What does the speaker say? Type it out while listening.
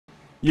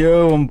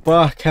Yo, I'm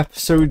back,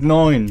 episode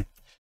 9.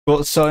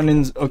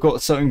 I've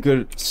got something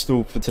good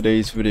stored for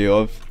today's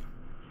video.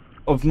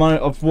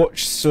 I've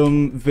watched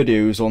some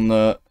videos on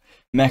the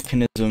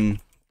mechanism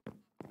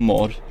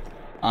mod,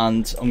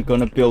 and I'm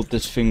gonna build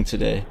this thing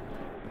today.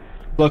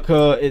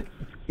 It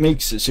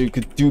makes it so you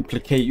could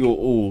duplicate your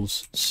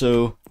alls.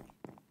 So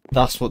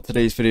that's what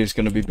today's video is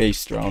gonna be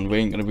based around. We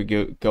ain't gonna be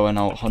going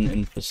out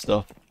hunting for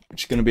stuff. We're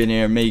just gonna be in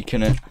here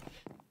making it.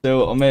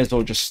 So I may as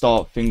well just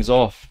start things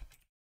off.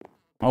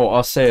 Oh,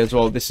 I'll say as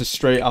well, this is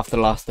straight after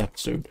the last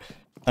episode.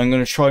 I'm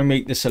going to try and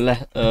make this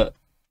not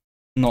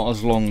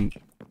as long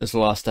as the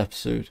last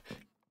episode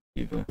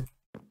either.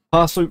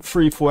 Past like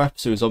 3-4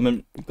 episodes, I've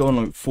been going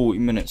like 40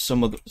 minutes.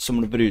 Some of the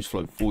videos for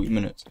like 40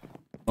 minutes.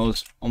 I'm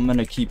going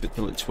to keep it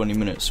to like 20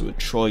 minutes, so we'll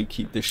try and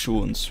keep this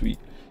short and sweet.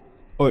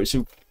 Alright,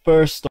 so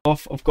first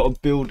off, I've got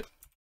to build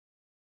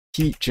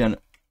heat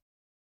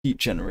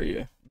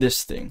generator.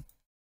 This thing.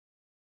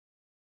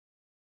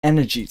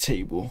 Energy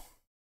table.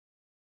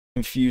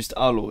 Infused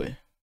alloy.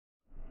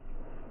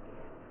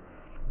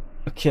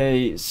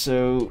 Okay,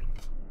 so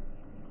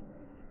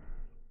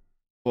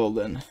well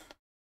then,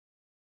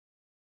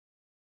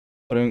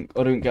 I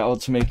don't get how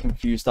to make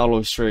infused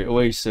alloy straight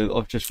away, so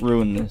I've just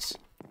ruined this.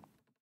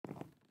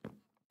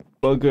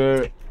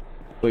 Bugger.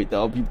 Wait,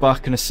 I'll be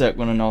back in a sec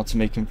when I know how to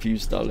make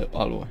infused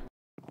alloy.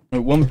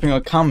 Now, one thing I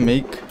can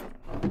make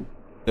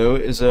though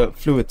is a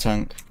fluid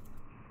tank.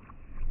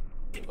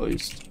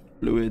 Fluid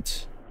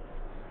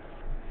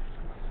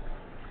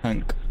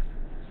tank.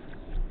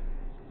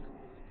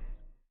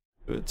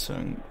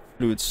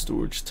 Fluid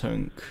storage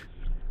tank.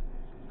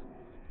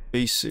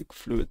 Basic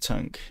fluid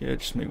tank. Yeah,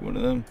 just make one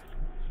of them.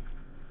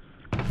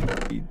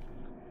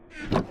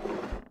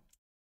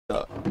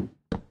 That.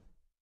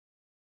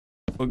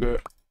 Okay.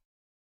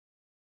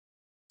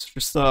 It's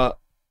just that.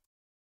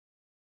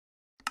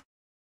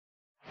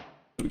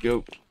 There we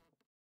go.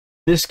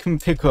 This can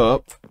pick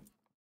up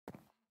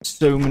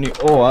so many.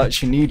 Oh, I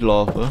actually need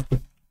lava.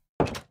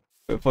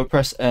 If I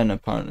press N,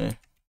 apparently.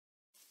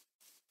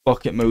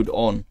 Bucket mode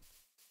on. And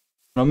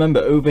I remember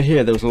over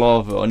here there was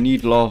lava. I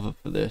need lava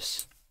for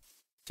this.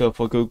 So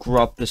if I go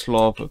grab this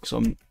lava, because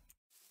I'm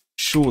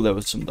sure there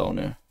was some down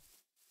here.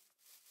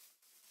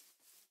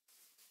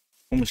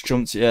 Almost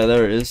jumped. Yeah,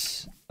 there it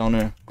is. Down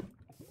here.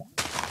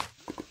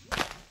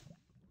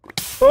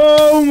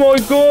 Oh my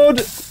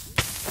god!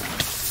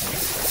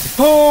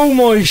 Oh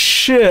my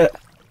shit!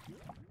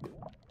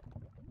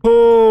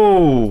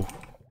 Oh!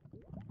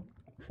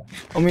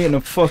 I'm eating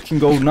a fucking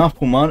golden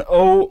apple, man.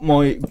 Oh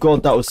my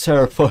god, that was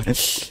terrifying.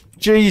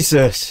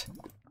 Jesus.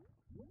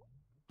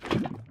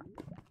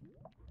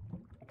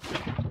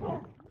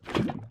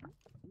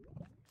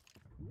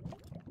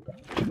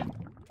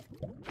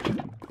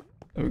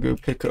 There we go,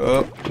 pick it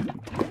up.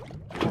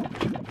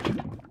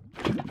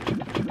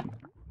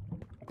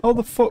 How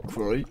the fuck,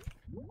 right?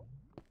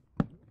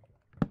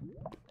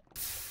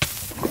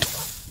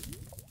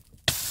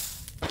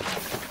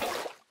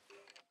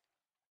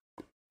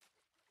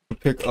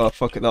 Oh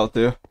fuck it, that'll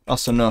do.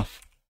 That's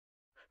enough.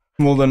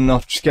 More than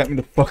enough. Just get me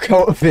the fuck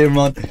out of here,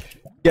 man.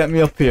 Get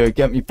me up here.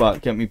 Get me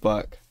back. Get me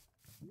back.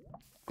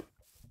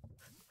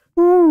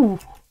 Woo.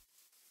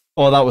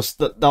 Oh, that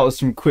was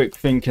some quick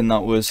thinking.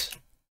 That was.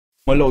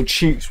 My little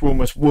cheeks were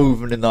almost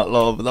woven in that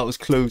lava. That was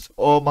close.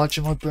 Oh,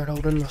 imagine my brain. I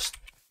would have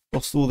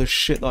lost all the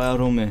shit that I had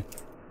on me.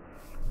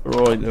 We're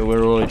alright though.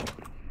 We're alright.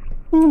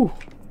 Woo.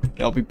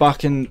 Yeah, I'll be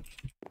back in.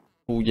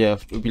 Oh yeah,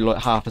 it would be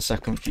like half a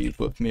second for you,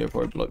 but for me it'll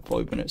probably be like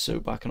 5 minutes, so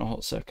back in a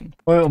hot second.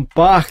 Right, I'm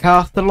back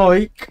after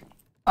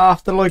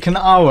like an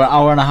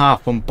hour and a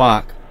half. I'm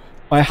back.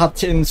 I had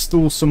to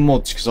install some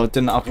mods because I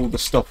didn't have all the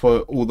stuff or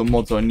all the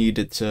mods I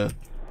needed for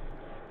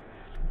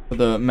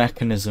the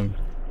mechanism.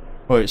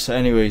 Right, so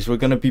anyways, we're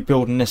gonna be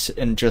building this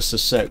in just a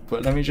sec,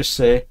 but let me just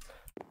say,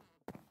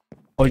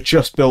 I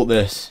just built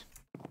this.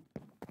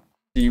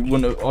 You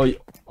wouldn't have,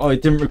 I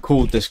didn't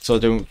record this because I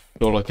don't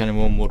feel like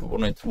anyone would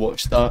want to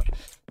watch that.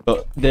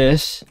 But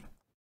this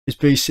is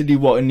basically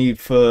what I need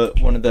for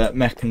one of the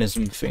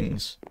mechanism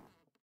things.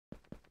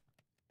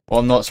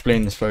 Well, I'm not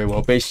explaining this very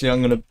well. Basically,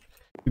 I'm going to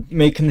be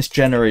making this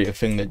generator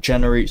thing that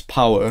generates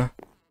power.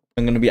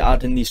 I'm going to be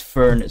adding these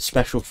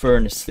special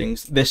furnace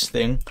things. This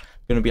thing,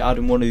 I'm going to be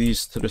adding one of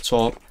these to the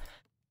top.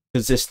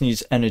 Because this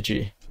needs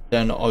energy.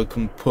 Then I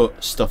can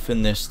put stuff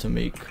in this to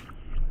make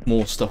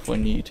more stuff I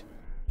need.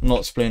 I'm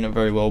not explaining it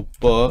very well,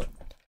 but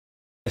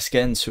let's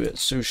get into it.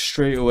 So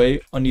straight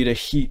away, I need a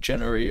heat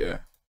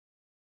generator.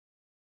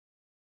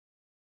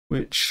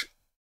 Which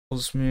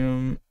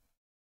osmium?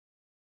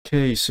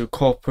 Okay, so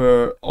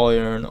copper,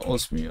 iron,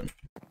 osmium.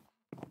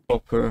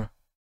 Copper.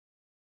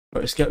 Right,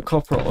 let's get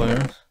copper,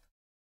 iron.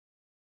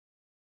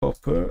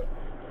 Copper.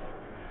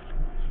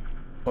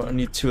 Right, I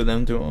need 2 of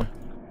them, don't I?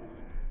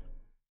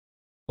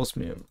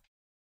 Osmium.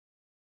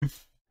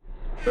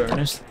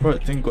 Furnace.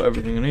 Right, I think got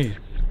everything I need.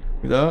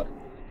 Do that.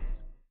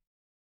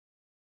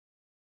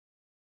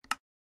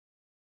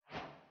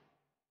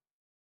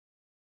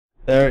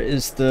 There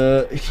is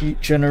the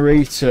heat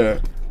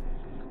generator.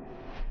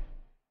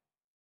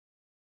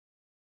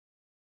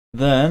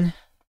 Then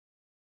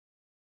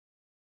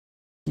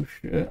Oh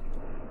shit.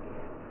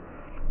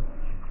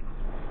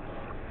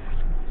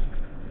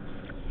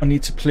 I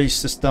need to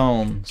place this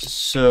down,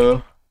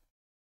 so...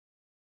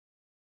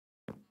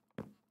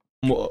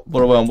 By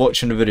the way, I'm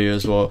watching a video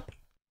as well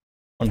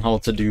on how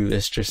to do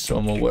this, just so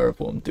I'm aware of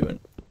what I'm doing.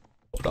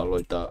 Put that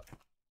like that.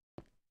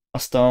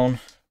 That's down.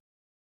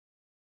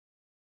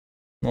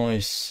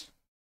 Nice.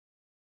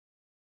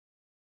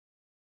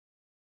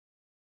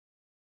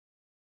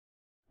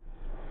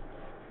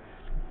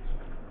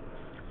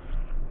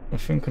 I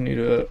think I need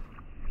a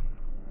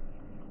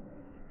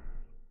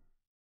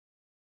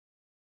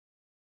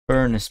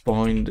furnace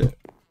behind it.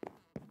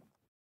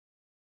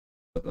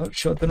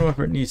 Actually, I don't know if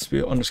it needs to be.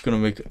 I'm just gonna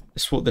make it.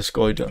 It's what this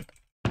guy done.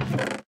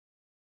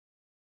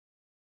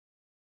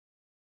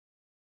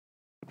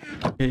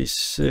 Okay,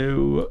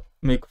 so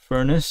make a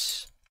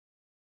furnace.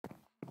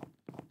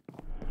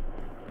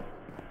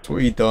 That's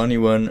what he done. He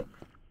went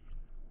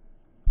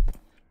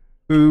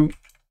boom,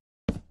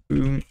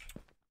 boom.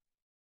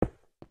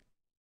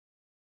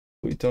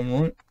 What he done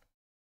right?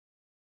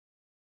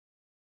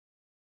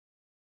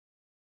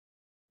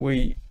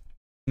 Wait,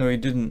 no, he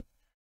didn't.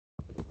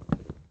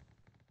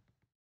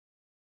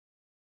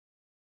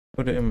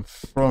 Put it in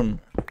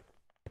front.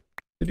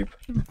 Did he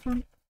put it in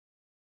front?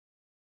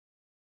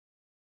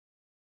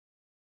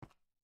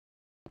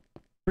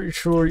 Pretty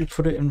sure he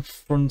put it in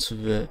front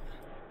of it.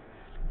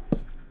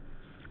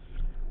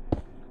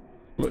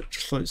 Look,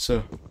 just like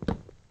so.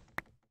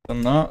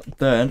 Done that.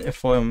 Then,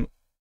 if I'm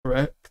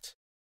correct,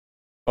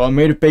 oh, I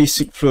made a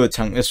basic fluid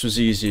tank. This was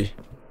easy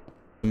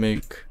to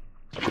make.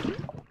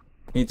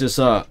 He does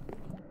that.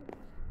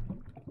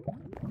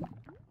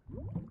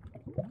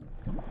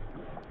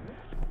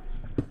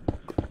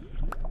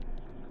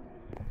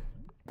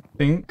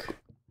 Think.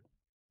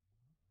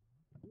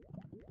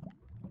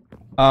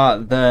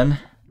 Then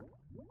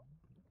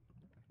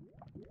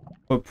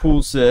if I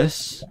pause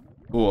this,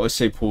 well, I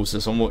say pause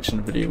this, I'm watching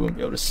the video, you won't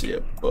be able to see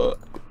it, but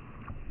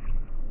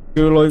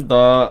go like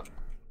that.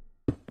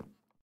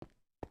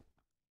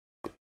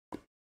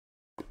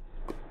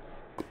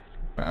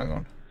 Hang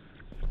on.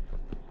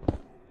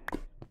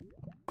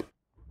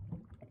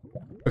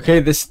 Okay,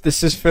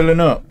 this is filling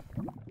up.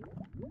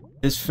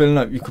 It's filling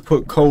up. You could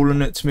put coal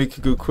in it to make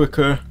it go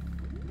quicker.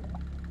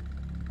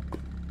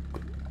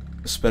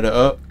 Sped it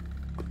up.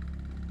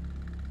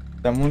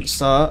 Then once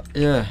that,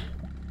 yeah.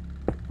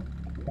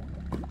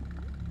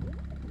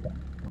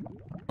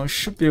 I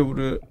should be able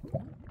to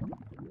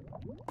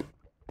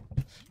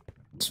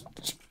just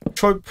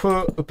try to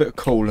put a bit of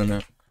coal in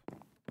it.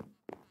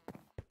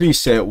 Please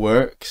say it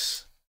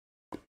works.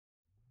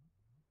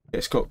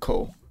 It's got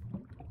coal.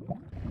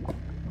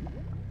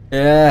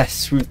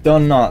 Yes, we've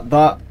done that.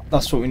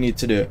 That's what we need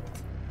to do.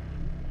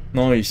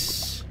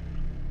 Nice.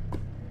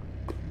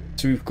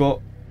 So we've got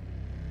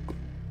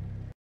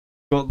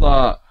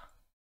that.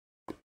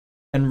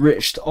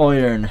 Enriched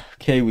iron.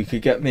 Okay, we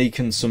could get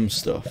making some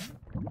stuff.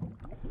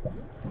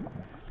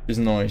 Is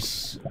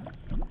nice.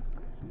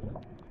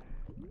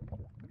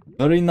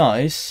 Very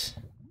nice.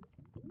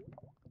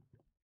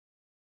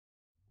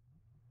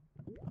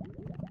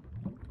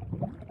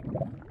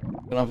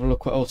 Gonna have a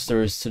look what else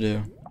there is to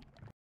do.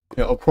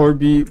 Yeah, I'll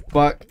probably be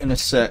back in a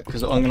sec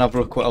because I'm gonna have a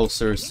look what else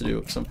there is to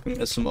do because I think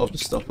there's some other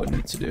stuff I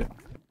need to do.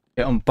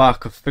 Yeah, I'm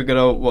back. I figured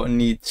out what I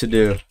need to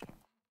do.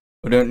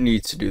 I don't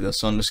need to do this,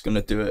 so I'm just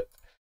gonna do it.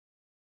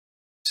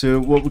 So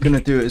what we're gonna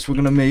do is we're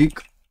gonna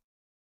make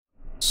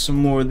some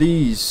more of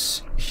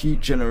these heat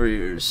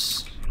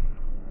generators.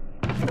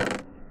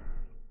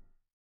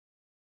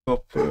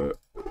 Copper.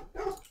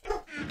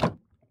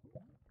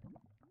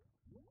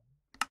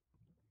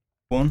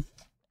 1,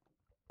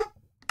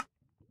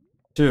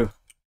 2.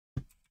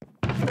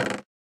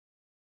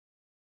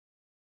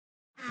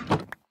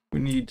 We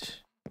need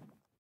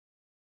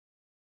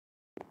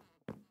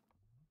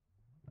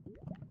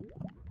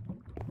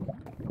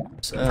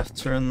let's F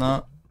turn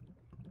that.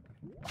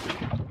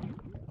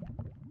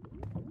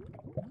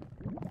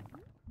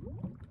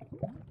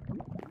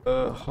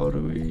 How do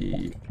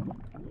we...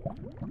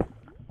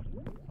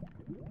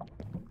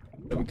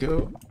 There we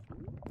go.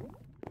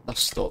 That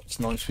stopped.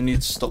 Nice. We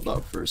need to stop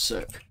that for a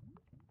sec.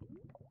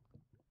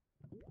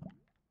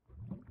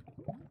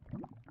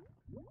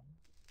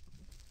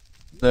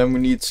 Then we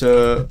need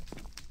to...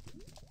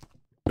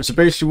 So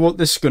basically what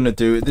this is going to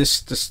do,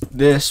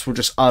 this will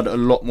just add a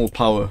lot more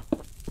power.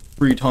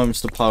 3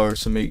 times the power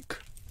to make...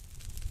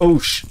 Oh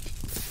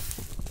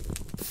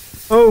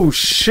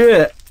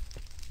shit!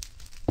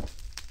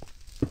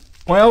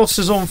 My house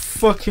is on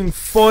fucking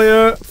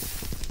fire!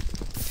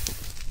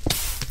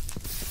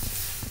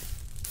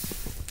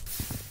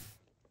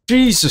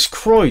 Jesus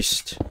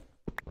Christ!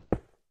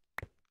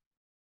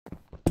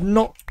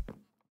 Not...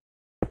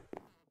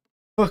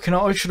 Fucking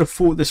hell, I should have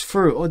thought this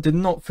through. I did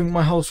not think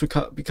my house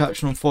would be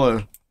catching on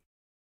fire.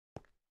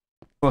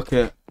 Fuck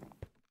it.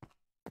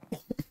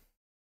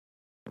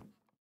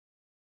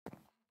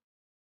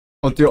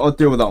 I'll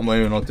deal with that on my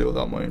own.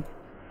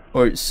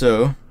 Alright,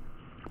 so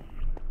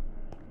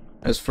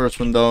there's first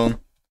one down.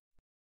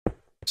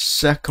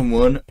 Second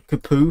one,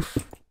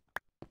 kapoof.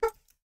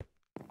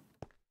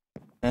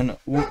 And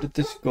what did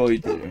this guy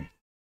do?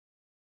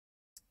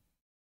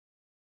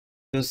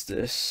 Does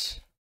this?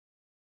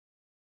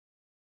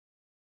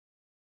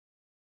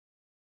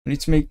 I need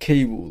to make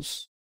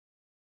cables.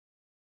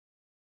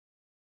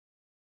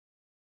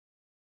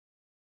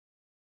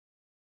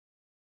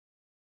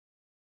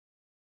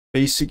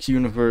 Basic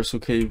universal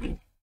cable.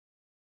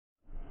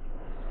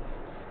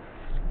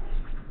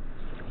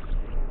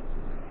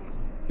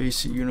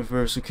 Basic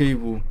universal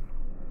cable.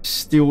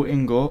 Steel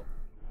ingot.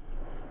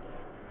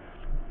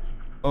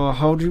 Oh,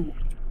 how do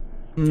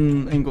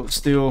you... ingot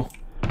steel.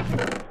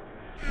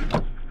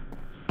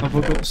 Have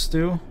I got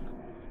steel?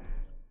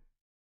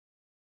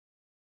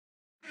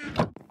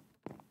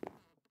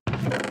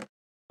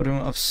 I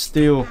don't have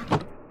steel.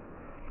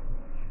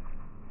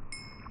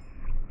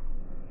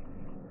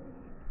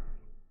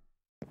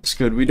 It's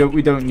good. We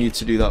don't need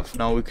to do that for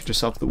now. We could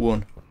just have the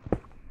one.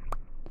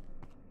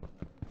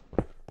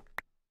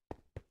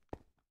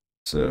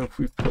 So if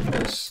we put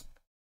this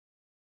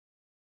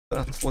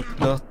that like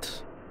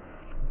that,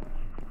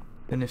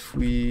 then if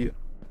we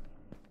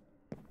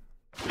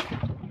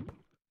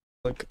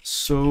like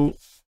so,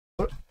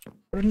 I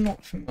did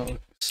not think that would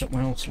set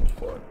my house on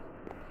fire.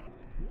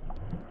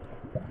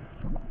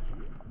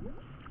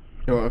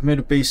 Alright, I've made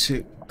a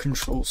basic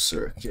control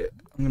circuit.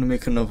 I'm gonna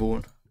make another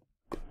one.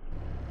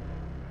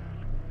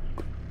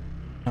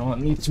 Now I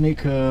need to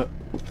make a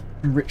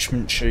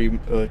enrichment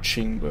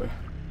chamber.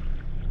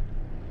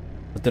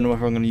 I don't know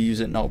whether I'm going to use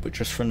it now, but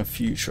just for in the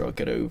future I'll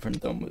get it over and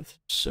done with.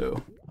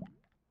 So,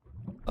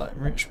 that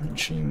enrichment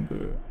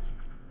chamber.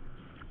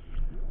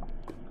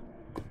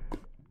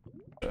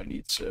 I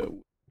need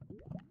to...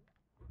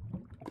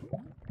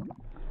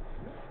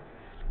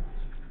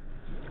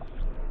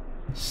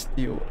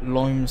 Steel,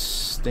 lime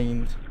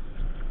stained.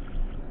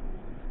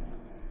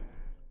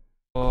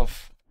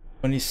 Off.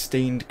 Only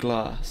stained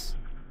glass.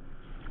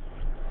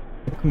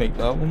 I can make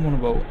that one. What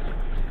about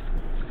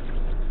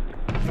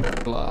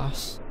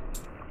glass?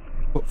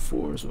 Put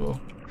 4 as well.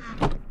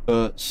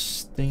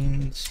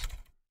 Stains.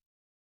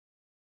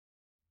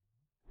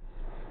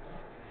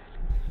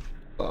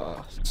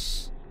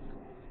 Glass.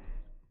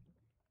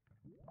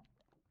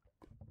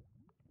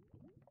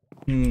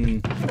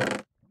 Need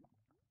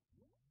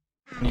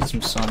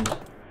some sand.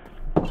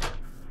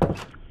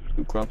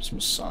 We'll grab some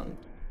sand.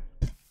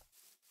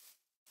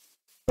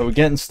 So we're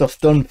getting stuff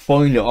done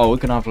finally. Oh, we're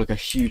gonna have like a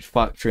huge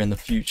factory in the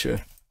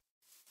future.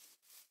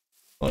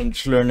 I'm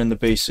just learning the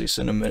basics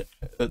in a minute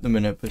at the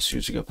minute, but as soon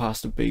as we get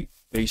past the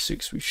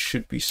basics, we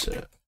should be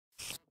set.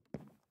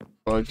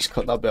 Well, I just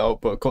cut that bit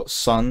out, but I've got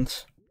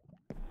sand.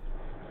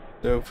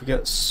 So if we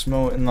get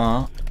smelting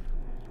that,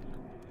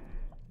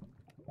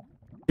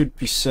 should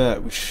be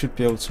set. We should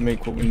be able to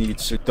make what we need.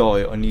 So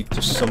dye, I need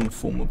just some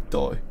form of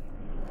dye.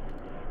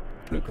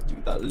 Look, I'll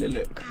do that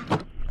lilac.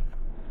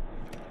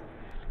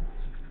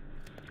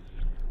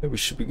 Yeah, we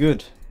should be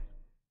good.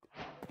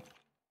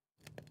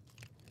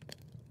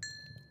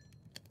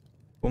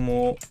 One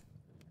more.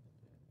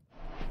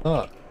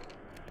 That.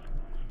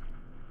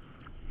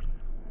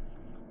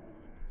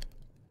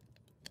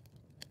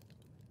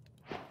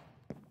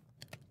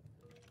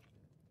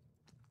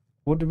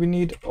 What do we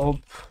need?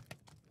 Not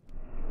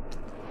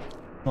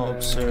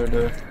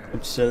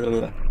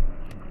absurd.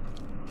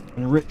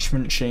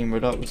 Enrichment chamber,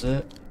 that was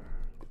it.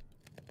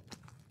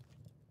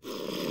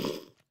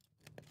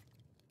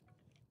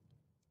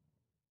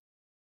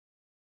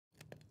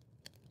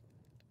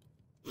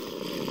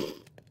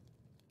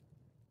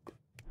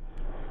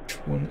 Which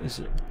one is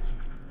it?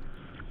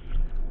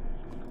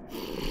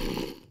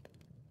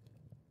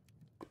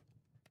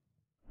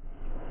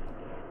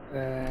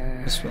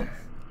 This one.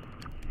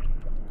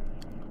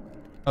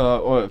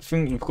 Well, I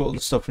think we've got all the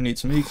stuff we need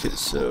to make it,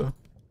 so...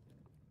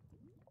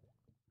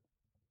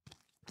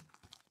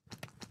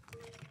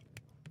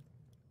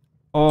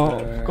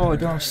 Oh, God, I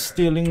don't have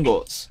steel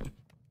ingots.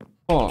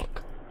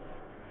 Fuck.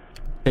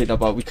 Take that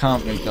back, we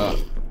can't make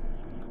that.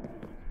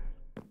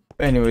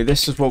 But anyway,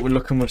 this is what we're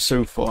looking with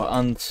so far,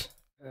 and...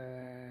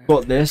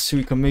 got this, so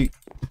we can make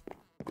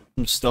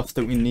some stuff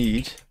that we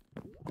need.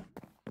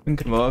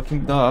 Thinking about it, I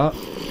think that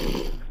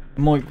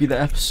might be the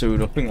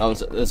episode. I think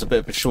that's a bit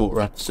of a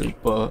shorter episode,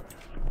 but...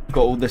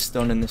 got all this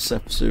done in this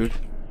episode.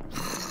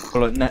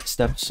 For like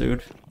next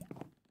episode,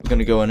 we're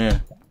gonna go in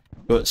here,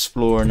 go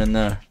exploring in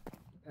there.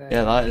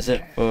 Yeah, that is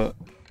it for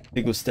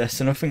Diggles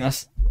Destin. I think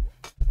that's...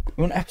 you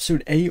want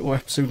episode 8 or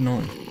episode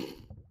 9?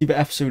 Either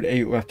episode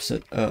 8 or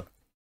episode...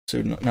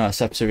 no,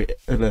 it's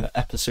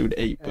episode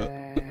 8, but...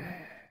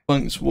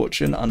 thanks for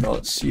watching, and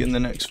I'll see you in the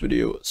next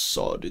video.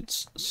 Saw.